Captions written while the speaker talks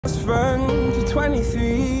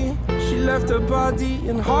23. She left her body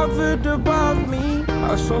and hovered above me.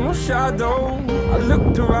 I saw no shadow, I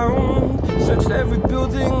looked around, searched every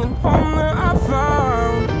building and home that I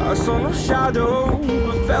found. I saw no shadow,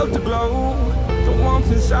 but felt the glow. The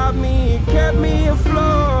warmth inside me, it kept me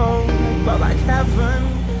afloat. Felt like heaven.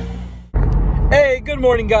 Hey, good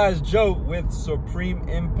morning guys. Joe with Supreme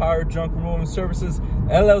Empire Junk Removal Services,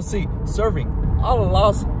 LLC, serving all of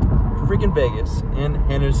Las freaking Vegas in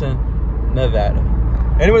Henderson, Nevada.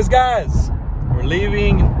 Anyways guys, we're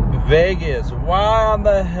leaving Vegas. Why in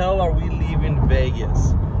the hell are we leaving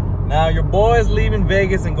Vegas? Now your boy is leaving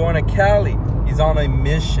Vegas and going to Cali. He's on a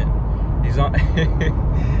mission. He's on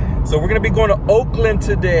so we're gonna be going to Oakland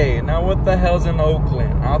today. Now what the hell's in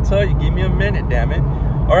Oakland? I'll tell you, give me a minute, damn it.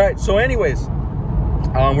 All right, so anyways,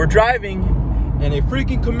 we're driving in a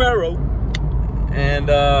freaking Camaro and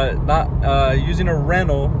not using a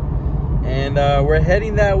rental, and we're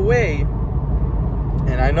heading that way.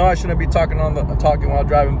 And I know I shouldn't be talking while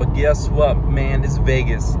driving, but guess what, man? It's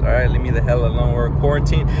Vegas. All right, leave me the hell alone. We're in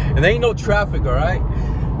quarantine, and there ain't no traffic. All right.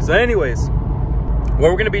 So, anyways, what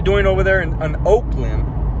we're gonna be doing over there in Oakland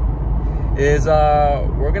is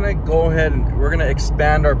we're gonna go ahead and we're gonna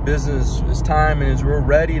expand our business. It's time, and as we're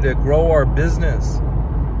ready to grow our business.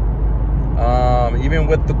 Even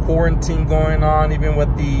with the quarantine going on, even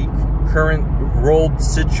with the current world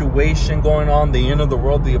situation going on, the end of the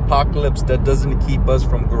world, the apocalypse, that doesn't keep us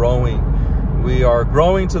from growing. We are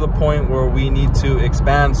growing to the point where we need to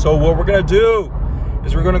expand. So what we're gonna do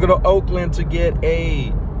is we're gonna go to Oakland to get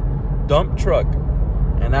a dump truck,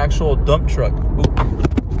 an actual dump truck. Ooh.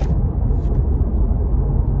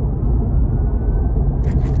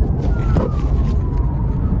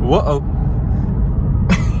 Whoa.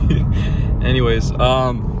 Anyways,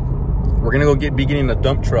 we're gonna be getting a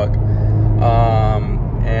dump truck,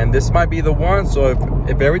 and this might be the one. So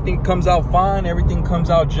if everything comes out fine, everything comes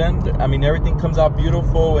out everything comes out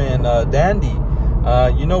beautiful and dandy,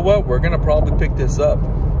 you know what, we're gonna probably pick this up.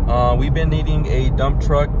 We've been needing a dump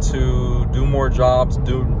truck to do more jobs,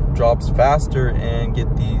 do jobs faster, and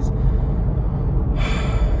get these.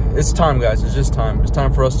 It's time, guys. It's just time. It's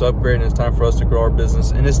time for us to upgrade, and it's time for us to grow our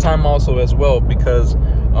business. And it's time also as well, because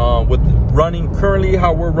with running currently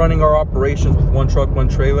how we're running our operations with one truck, one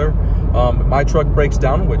trailer, my truck breaks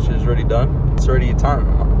down, which is already done. It's already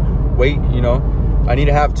time. Wait, you know, I need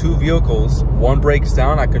to have two vehicles. One breaks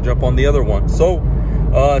down, I can jump on the other one. So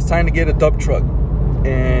it's time to get a dump truck.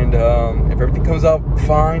 And if everything comes out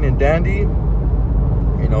fine and dandy,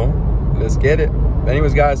 you know, let's get it. But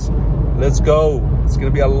anyways, guys, let's go. It's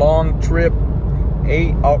gonna be a long trip,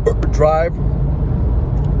 8-hour drive.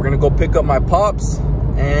 We're gonna go pick up my pops,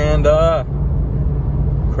 and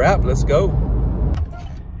crap, let's go.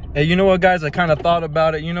 Hey, you know what, guys? I kind of thought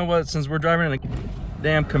about it. You know what? Since we're driving in a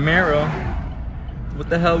damn Camaro, what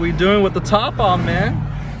the hell we doing with the top on, man?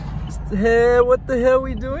 Hey, what the hell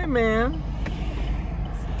we doing, man?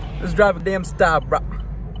 Let's drive a damn style, bro.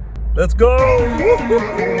 Let's go.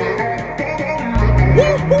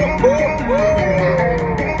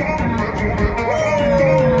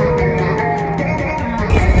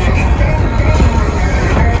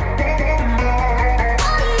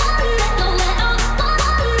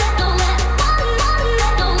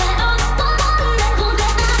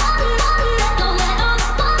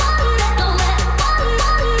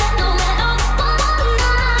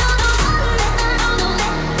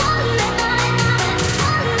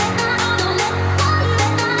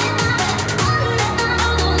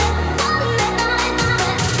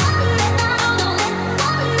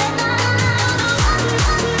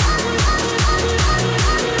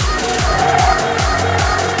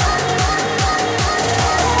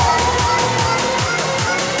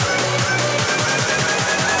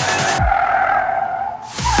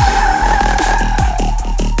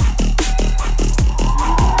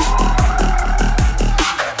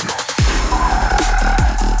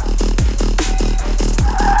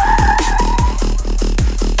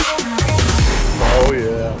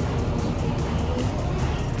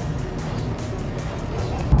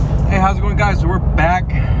 How's it going, guys? So we're back.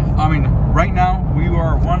 Right now we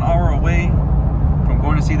are 1 hour away from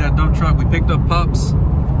going to see that dump truck. We picked up pups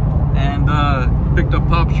and picked up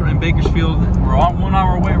pups in Bakersfield. We're on 1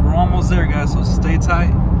 hour away. We're almost there, guys, so stay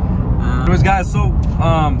tight. Anyways, guys, so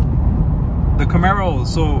the Camaro.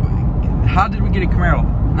 So how did we get a Camaro?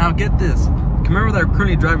 Now get this, the Camaro that we're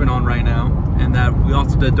currently driving on right now, and that we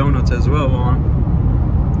also did donuts as well on.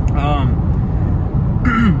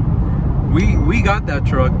 We got that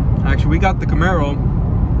truck. Actually, we got the Camaro.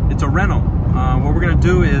 It's a rental. What we're gonna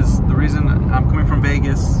do is, the reason I'm coming from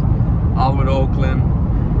Vegas all the way to Oakland,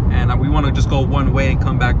 and we want to just go one way and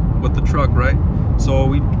come back with the truck, right? So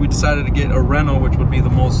we decided to get a rental, which would be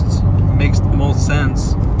makes the most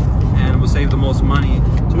sense and will save the most money.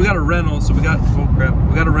 So we got a rental. So we got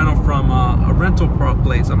a rental from a rental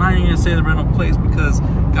place. I'm not even gonna say the rental place because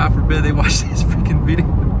God forbid they watch this freaking video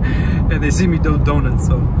and they see me do donuts.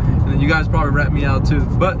 So and then you guys probably rat me out too.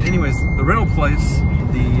 But anyways, the rental place,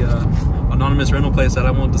 the anonymous rental place that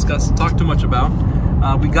I won't talk too much about.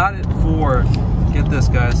 We got it for, get this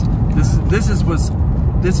guys, this is what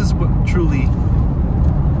truly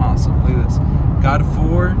awesome. Look at this. Got it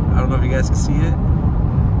for, I don't know if you guys can see it.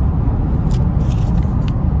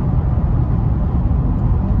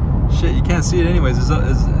 Shit, you can't see it anyways.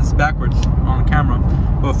 It's backwards on camera.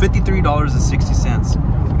 But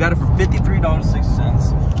 $53.60. We got it for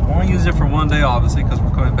 $53.60. We only use it for one day, obviously, because we're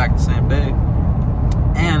coming back the same day.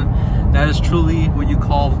 And that is truly what you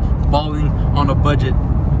call balling on a budget.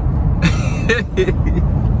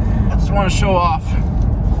 I just want to show off.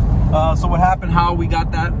 So what happened, how we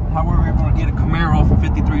got that, how we were able to get a Camaro for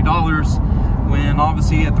 $53 when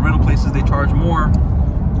obviously at the rental places they charge more.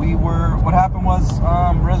 What happened was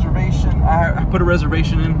reservation. I put a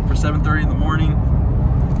reservation in for 7:30 in the morning.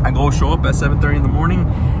 I go show up at 7:30 in the morning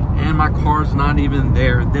and my car's not even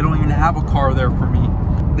there. They don't even have a car there for me.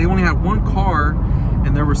 They only had one car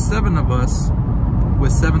and there were 7 of us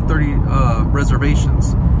with 7:30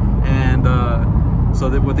 reservations. And so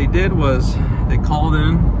what they did was they called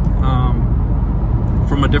in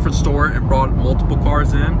from a different store and brought multiple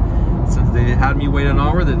cars in. Since they had me wait an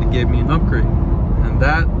hour, then they gave me an upgrade. And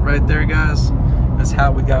that right there, guys, is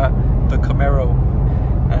how we got the Camaro.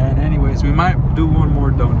 And anyways, we might do one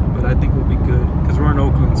more donut, but I think we'll be good because we're in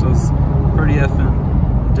Oakland, so it's pretty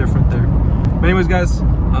effing different there. But anyways, guys,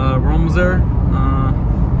 we're almost there.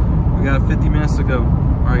 We got 50 minutes to go.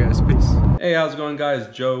 All right, guys, peace. Hey, how's it going, guys?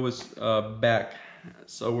 Joe is back.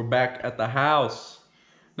 So we're back at the house.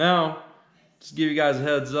 Now, just give you guys a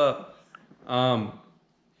heads up.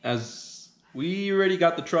 As we already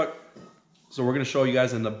got the truck, so we're gonna show you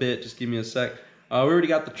guys in a bit. Just give me a sec. We already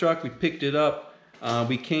got the truck. We picked it up.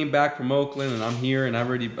 We came back from Oakland, and I'm here, and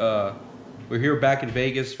we're here back in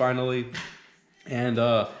Vegas finally. And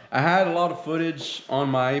I had a lot of footage on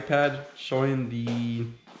my iPad showing the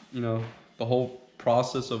whole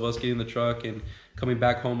process of us getting the truck and coming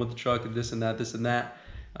back home with the truck and this and that.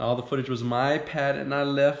 All the footage was on my iPad, and I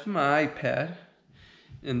left my iPad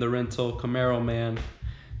in the rental Camaro, man.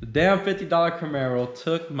 The damn $50 Camaro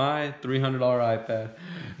took my $300 iPad.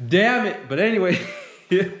 Damn it! But anyway,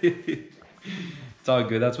 it's all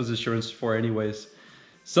good. That's what insurance is for anyways.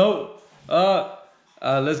 So,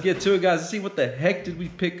 let's get to it, guys. Let's see what the heck did we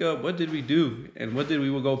pick up? What did we do? And what did we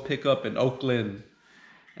go pick up in Oakland?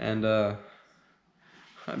 And I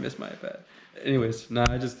missed my iPad. Anyways,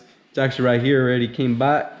 it's actually right here already, came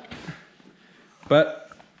back. But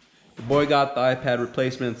the boy got the iPad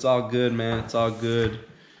replacement. It's all good, man. It's all good.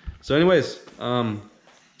 So anyways, let's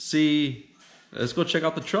go check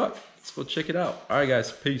out the truck. Let's go check it out. All right,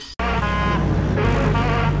 guys, peace.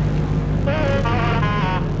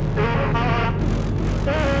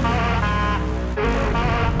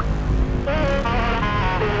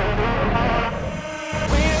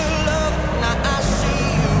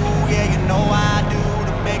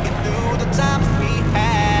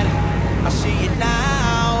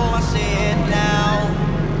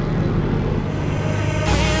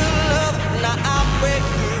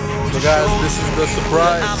 So guys, this is the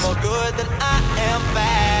surprise.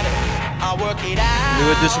 New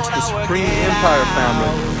addition to the Supreme Empire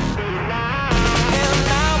family.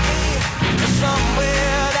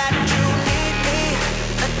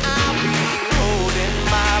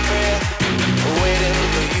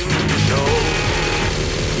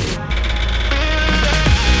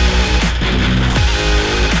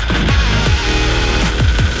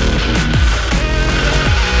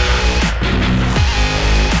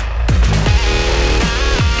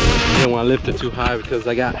 I lift it too high because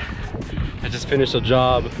I just finished a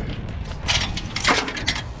job.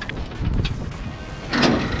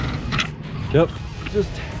 Yep,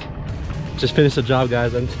 just finished a job,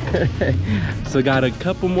 guys. So got a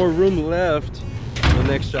couple more room left for the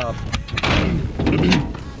next job.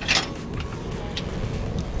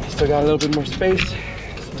 Still got a little bit more space.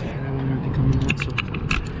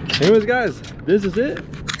 So anyways, guys, this is it.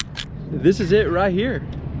 This is it right here.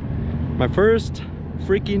 My first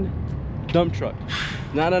freaking dump truck.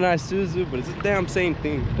 Not an Isuzu, but it's the damn same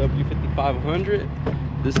thing. W5500.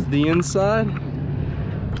 This is the inside.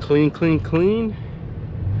 Clean, clean, clean.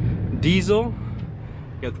 Diesel.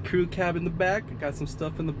 Got the crew cab in the back. I got some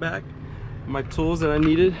stuff in the back. My tools that I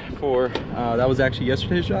needed for that was actually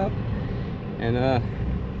yesterday's job. And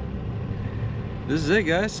this is it,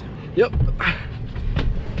 guys. Yep.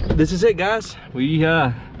 this is it, guys. We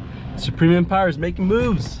Supreme Empire is making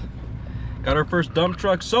moves. Got our first dump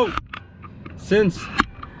truck. So since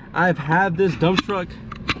I've had this dump truck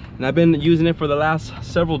and I've been using it for the last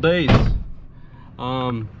several days,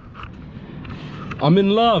 I'm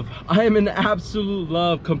in love. I am in absolute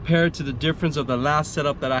love compared to the difference of the last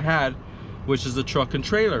setup that I had, which is the truck and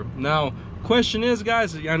trailer. Now, question is,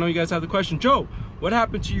 guys, I know you guys have the question, Joe, what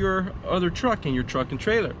happened to your other truck and your truck and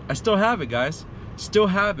trailer? I still have it, guys. Still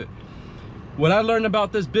have it. What I learned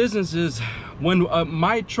about this business is when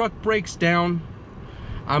my truck breaks down,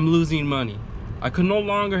 I'm losing money. I could no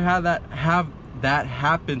longer have that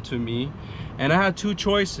happen to me, and I had two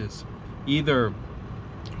choices. Either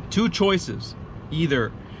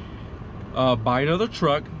buy another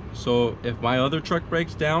truck, so if my other truck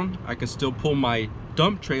breaks down, I can still pull my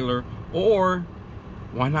dump trailer, or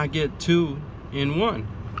why not get two in one?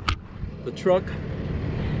 The truck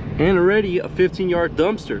and already a 15-yard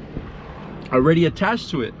dumpster already attached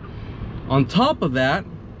to it. On top of that,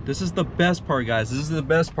 this is the best part, guys. This is the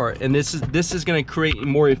best part, and this is going to create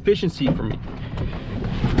more efficiency for me.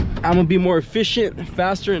 I'm gonna be more efficient,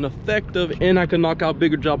 faster, and effective, and I can knock out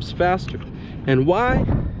bigger jobs faster. And why?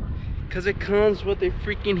 Because it comes with a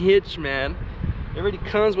freaking hitch, man. It already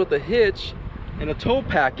comes with a hitch and a tow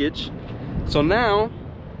package. So now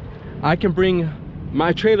I can bring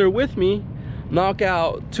my trailer with me, knock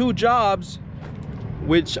out two jobs,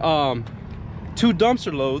 which two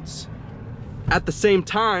dumpster loads at the same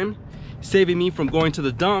time, saving me from going to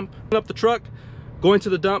the dump, up the truck, going to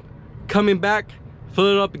the dump, coming back, fill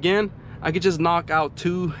it up again. I could just knock out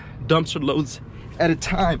two dumpster loads at a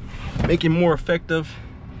time, make it more effective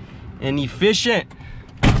and efficient.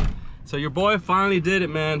 So your boy finally did it,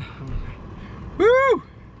 man. Woo!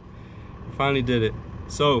 Finally did it.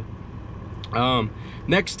 So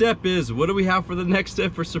next step is, what do we have for the next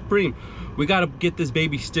step for Supreme? We got to get this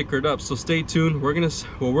baby stickered up, so stay tuned. What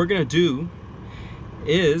we're gonna do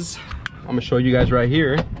is, I'm gonna show you guys right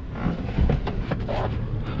here.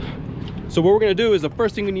 So what we're gonna do is, the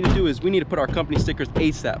first thing we need to do is we need to put our company stickers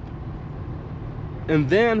ASAP. And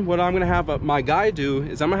then what I'm gonna have my guy do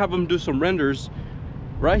is I'm gonna have him do some renders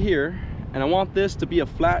right here, and I want this to be a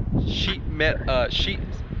flat sheet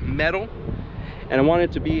metal, and I want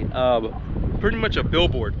it to be pretty much a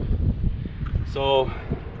billboard. So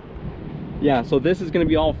yeah, so this is gonna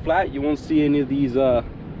be all flat. You won't see any of these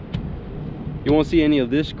you won't see any of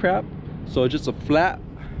this crap. So just a flat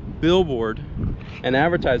billboard, an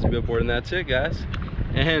advertising billboard, and that's it, guys.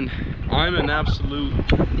 And I'm in absolute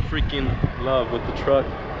freaking love with the truck.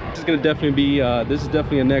 This is gonna definitely be this is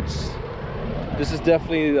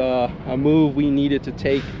definitely a move we needed to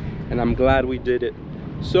take, and I'm glad we did it.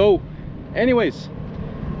 So anyways,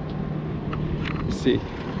 let's see.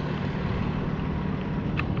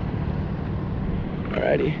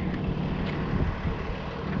 Alrighty.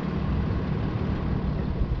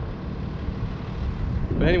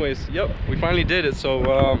 But anyways, yep, we finally did it.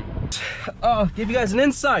 So give you guys an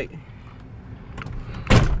insight.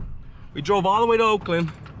 We drove all the way to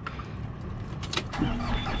Oakland.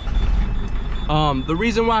 The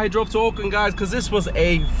reason why I drove to Oakland, guys, because this was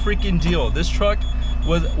a freaking deal. This truck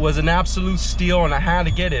was an absolute steal, and I had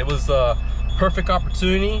to get it. It was a perfect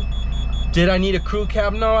opportunity. Did I need a crew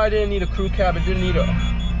cab? No, I didn't need a crew cab.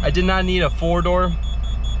 I did not need a four-door.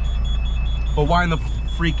 But why in the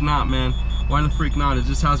freak not, man? Why in the freak not? It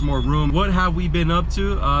just has more room. What have we been up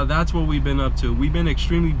to? That's what we've been up to. We've been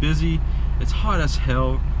extremely busy. It's hot as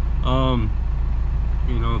hell.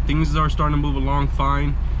 You know, things are starting to move along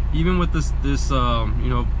fine, even with this you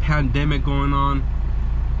know, pandemic going on.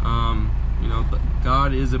 You know,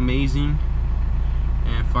 God is amazing.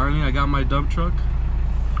 And finally I got my dump truck,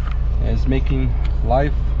 and it's making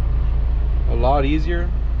life a lot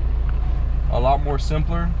easier, a lot more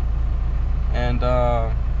simpler, and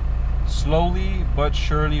slowly but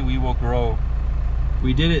surely we will grow.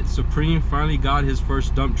 We did it. Supreme finally got his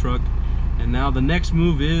first dump truck, and now the next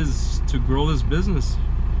move is to grow this business.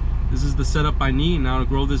 This is the setup I need now to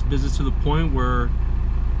grow this business to the point where,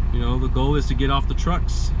 you know, the goal is to get off the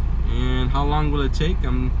trucks. And how long will it take?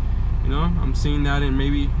 I'm seeing that in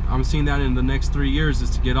the next 3 years, is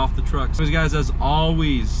to get off the trucks. So guys, as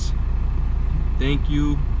always, thank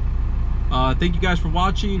you guys for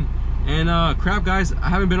watching. And crap, guys, I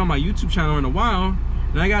haven't been on my YouTube channel in a while,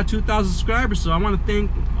 and I got 2,000 subscribers. So I want to thank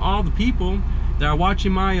all the people that are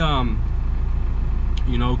watching my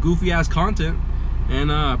you know, goofy ass content, and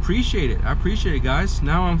appreciate it. I appreciate it, guys.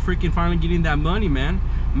 Now I'm freaking finally getting that money, man.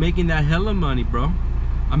 I'm making that hella money, bro.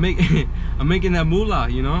 I'm making that moolah,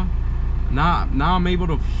 you know. Now I'm able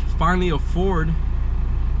to finally afford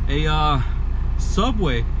a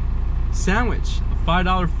Subway sandwich, a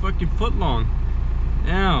 $5 fucking foot long.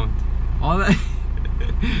 Now, all that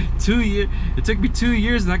 2 years. It took me 2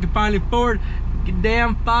 years, and I could finally afford a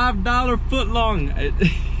damn $5 foot long.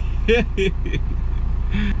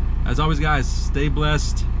 As always, guys, stay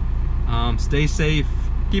blessed, stay safe.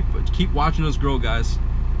 Keep watching us grow, guys.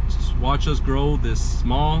 Just watch us grow this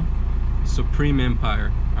small Supreme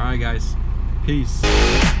empire. All right, guys. Peace.